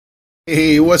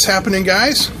Hey, what's happening,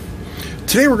 guys?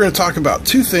 Today we're going to talk about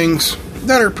two things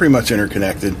that are pretty much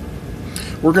interconnected.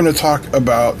 We're going to talk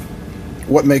about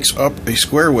what makes up a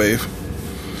square wave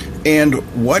and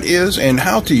what is and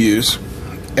how to use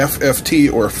FFT,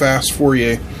 or fast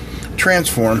Fourier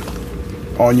transform,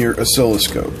 on your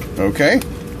oscilloscope. Okay?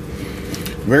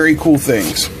 Very cool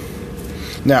things.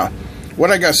 Now,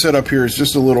 what I got set up here is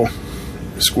just a little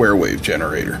square wave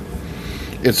generator.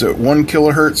 It's at 1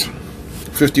 kilohertz,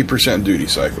 50% duty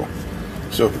cycle.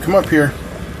 So if we come up here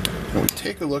and we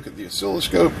take a look at the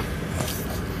oscilloscope,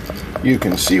 you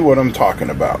can see what I'm talking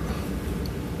about.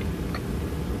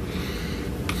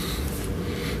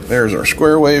 There's our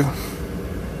square wave.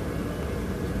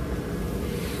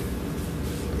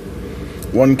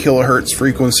 1 kilohertz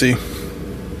frequency.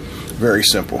 Very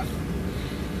simple.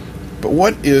 But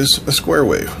what is a square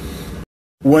wave?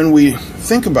 When we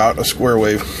think about a square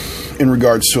wave in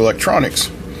regards to electronics,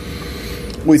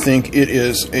 we think it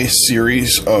is a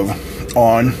series of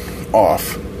on,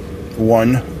 off,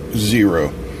 1,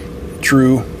 0,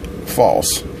 true,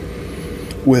 false,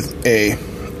 with a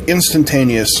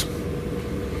instantaneous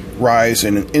rise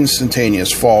and an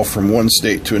instantaneous fall from one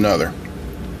state to another.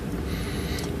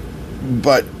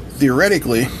 But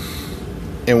theoretically,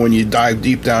 and when you dive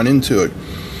deep down into it,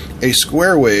 a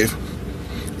square wave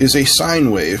is a sine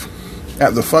wave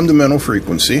at the fundamental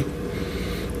frequency,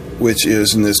 which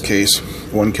is in this case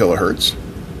 1 kilohertz,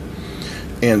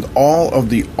 and all of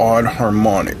the odd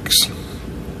harmonics.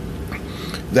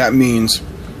 That means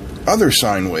other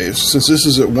sine waves, since this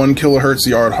is at 1 kilohertz,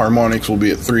 the odd harmonics will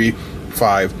be at 3,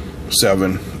 5,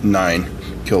 7, 9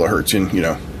 kilohertz,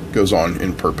 and goes on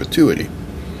in perpetuity.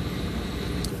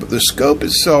 But the scope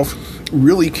itself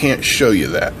really can't show you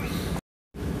that,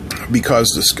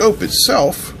 because the scope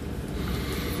itself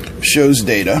shows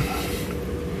data,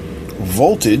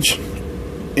 voltage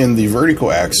in the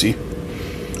vertical axis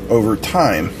over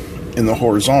time in the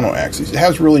horizontal axis. It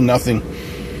has really nothing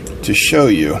to show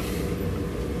you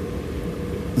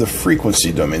the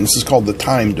frequency domain. This is called the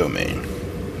time domain.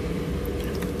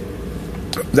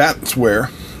 That's where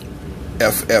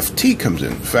FFT comes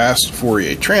in, fast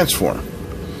Fourier transform.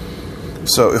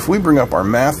 So if we bring up our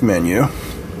math menu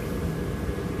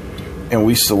and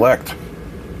we select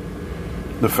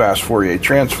the fast Fourier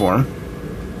transform,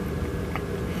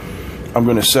 I'm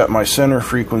going to set my center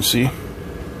frequency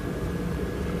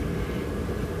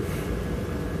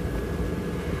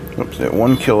at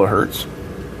 1 kilohertz,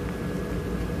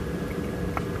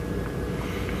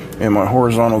 and my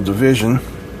horizontal division,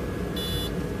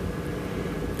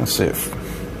 let's say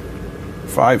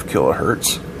 5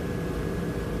 kilohertz.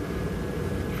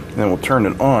 Then we'll turn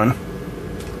it on.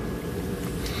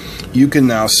 You can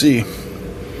now see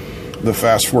the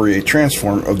fast Fourier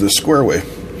transform of this square wave.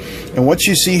 And what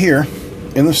you see here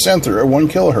in the center at 1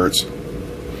 kilohertz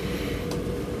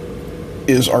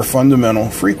is our fundamental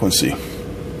frequency.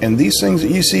 And these things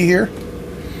that you see here,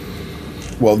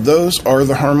 well, those are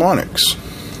the harmonics.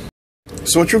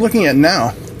 So what you're looking at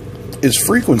now is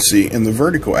frequency in the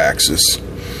vertical axis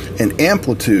and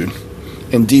amplitude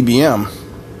in dBm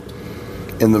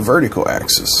in the vertical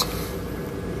axis.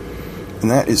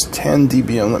 And that is 10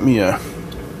 dBm. Let me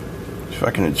see if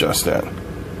I can adjust that.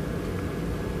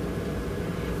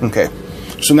 Okay,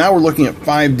 so now we're looking at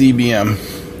 5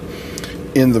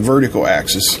 dBm in the vertical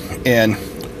axis, and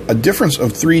a difference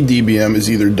of 3 dBm is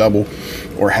either double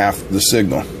or half the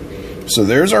signal. So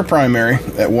there's our primary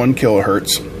at 1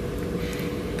 kilohertz,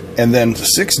 and then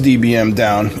 6 dBm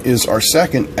down is our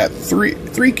second at 3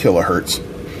 kilohertz.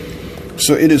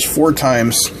 So it is 4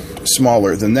 times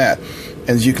smaller than that.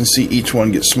 As you can see, each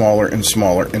one gets smaller and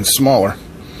smaller and smaller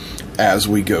as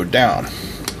we go down.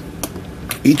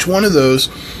 Each one of those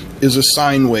is a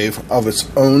sine wave of its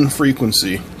own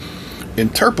frequency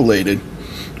interpolated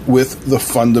with the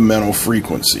fundamental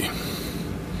frequency.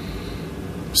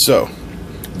 So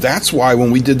that's why when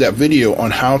we did that video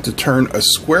on how to turn a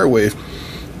square wave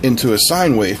into a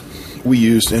sine wave, we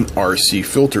used an RC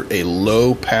filter, a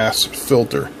low pass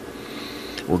filter.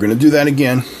 We're going to do that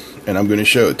again, and I'm going to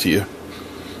show it to you.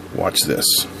 Watch this.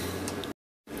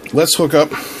 Let's hook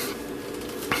up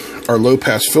our low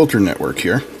pass filter network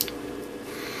here.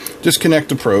 Just connect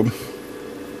the probe,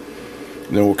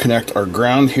 and then we'll connect our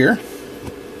ground here,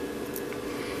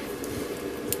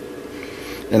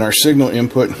 and our signal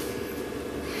input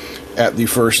at the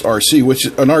first RC, which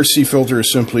an RC filter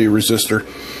is simply a resistor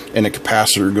and a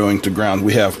capacitor going to ground.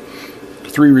 We have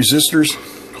 3 resistors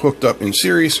hooked up in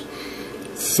series,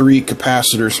 3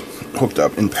 capacitors hooked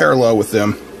up in parallel with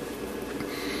them.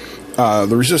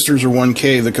 The resistors are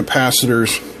 1K, the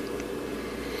capacitors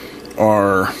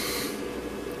are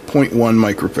 0.1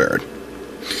 microfarad.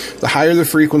 The higher the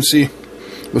frequency,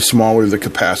 the smaller the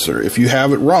capacitor. If you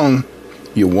have it wrong,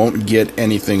 you won't get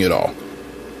anything at all.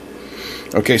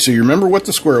 Okay, so you remember what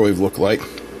the square wave looked like.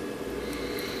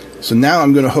 So now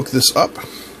I'm going to hook this up.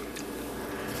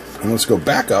 And let's go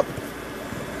back up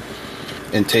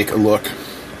and take a look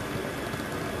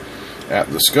at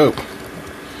the scope.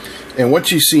 And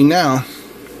what you see now,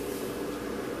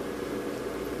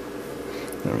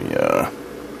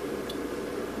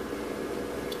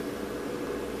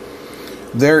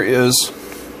 there is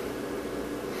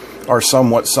our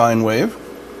somewhat sine wave.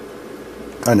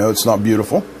 I know it's not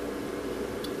beautiful.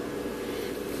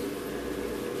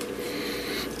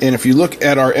 And if you look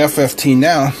at our FFT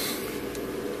now,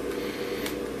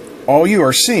 all you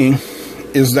are seeing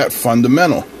is that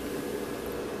fundamental.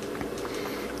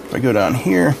 If I go down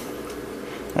here,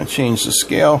 I change the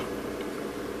scale.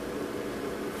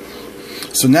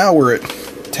 So now we're at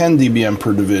 10 dBm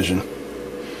per division.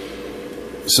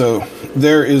 So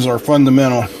there is our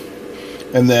fundamental,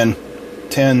 and then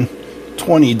 10,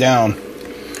 20 down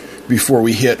before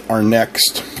we hit our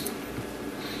next,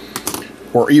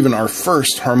 or even our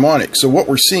first harmonic. So what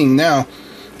we're seeing now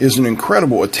is an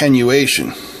incredible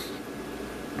attenuation.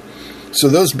 So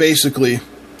those basically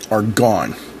are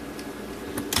gone.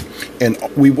 And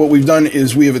what we've done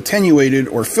is we have attenuated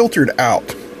or filtered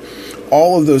out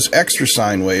all of those extra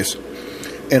sine waves,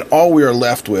 and all we are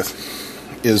left with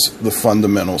is the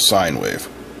fundamental sine wave.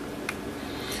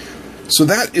 So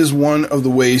that is one of the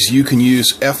ways you can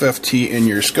use FFT in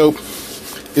your scope,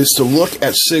 is to look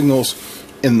at signals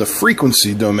in the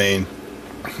frequency domain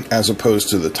as opposed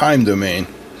to the time domain.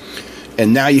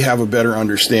 And now you have a better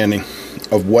understanding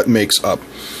of what makes up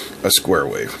a square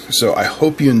wave. So I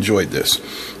hope you enjoyed this.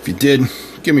 If you did,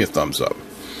 give me a thumbs up.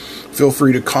 Feel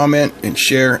free to comment and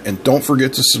share, and don't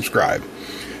forget to subscribe.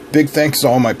 Big thanks to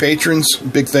all my patrons.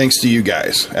 Big thanks to you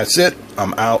guys. That's it.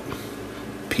 I'm out.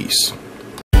 Peace.